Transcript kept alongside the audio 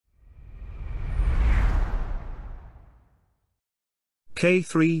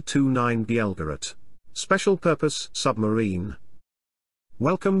K329 Belgorod. Special Purpose Submarine.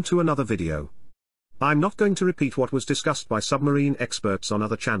 Welcome to another video. I'm not going to repeat what was discussed by submarine experts on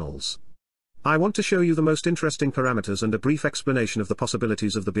other channels. I want to show you the most interesting parameters and a brief explanation of the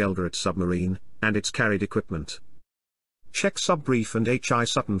possibilities of the Belgorod submarine, and its carried equipment. Check SubBrief and HI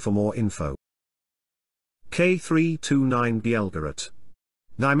Sutton for more info. K329 Belgorod.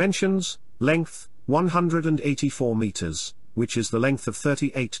 Dimensions: length, 184 meters, which is the length of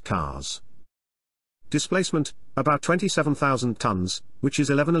 38 cars. Displacement, about 27,000 tons, which is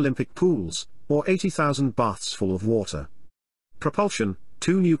 11 Olympic pools, or 80,000 baths full of water. Propulsion,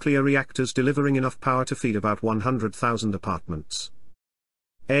 2 nuclear reactors delivering enough power to feed about 100,000 apartments.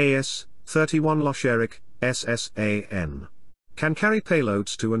 AS-31 Losharik, SSAN. Can carry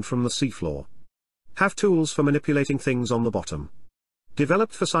payloads to and from the seafloor. Have tools for manipulating things on the bottom.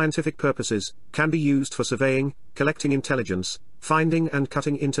 Developed for scientific purposes, can be used for surveying, collecting intelligence, finding and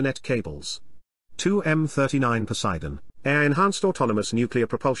cutting internet cables. 2M39 Poseidon, air-enhanced autonomous nuclear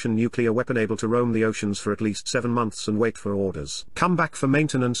propulsion nuclear weapon able to roam the oceans for at least 7 months and wait for orders. Come back for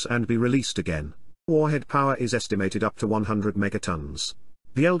maintenance and be released again. Warhead power is estimated up to 100 megatons.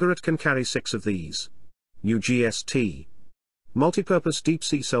 Belgorod can carry 6 of these. UGST. Multi-purpose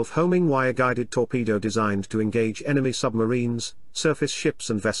deep-sea self-homing wire-guided torpedo designed to engage enemy submarines, surface ships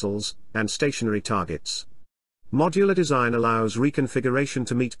and vessels, and stationary targets. Modular design allows reconfiguration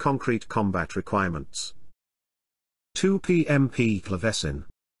to meet concrete combat requirements. 2 PMP Klavesin.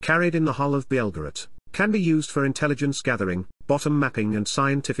 Carried in the hull of Belgorod, can be used for intelligence gathering, bottom mapping and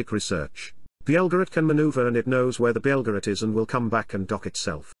scientific research. Belgorod can maneuver and it knows where the Belgorod is and will come back and dock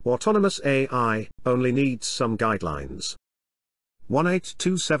itself. Autonomous AI, only needs some guidelines.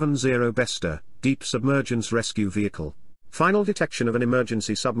 18270 Besta, Deep Submergence Rescue Vehicle. Final detection of an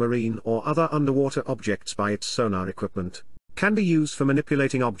emergency submarine or other underwater objects by its sonar equipment. Can be used for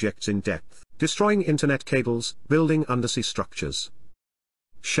manipulating objects in depth, destroying internet cables, building undersea structures.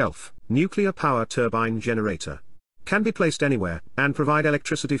 Shelf, nuclear power turbine generator. Can be placed anywhere, and provide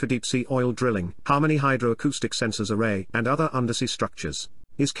electricity for deep-sea oil drilling, Harmony hydroacoustic sensors array and other undersea structures.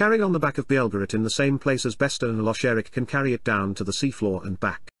 Is carried on the back of Belgorod in the same place as Besta and Losharik can carry it down to the seafloor and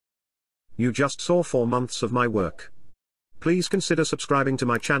back. You just saw 4 months of my work. Please consider subscribing to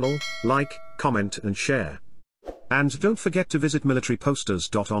my channel, like, comment and share. And don't forget to visit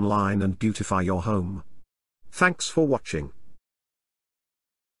militaryposters.online and beautify your home. Thanks for watching.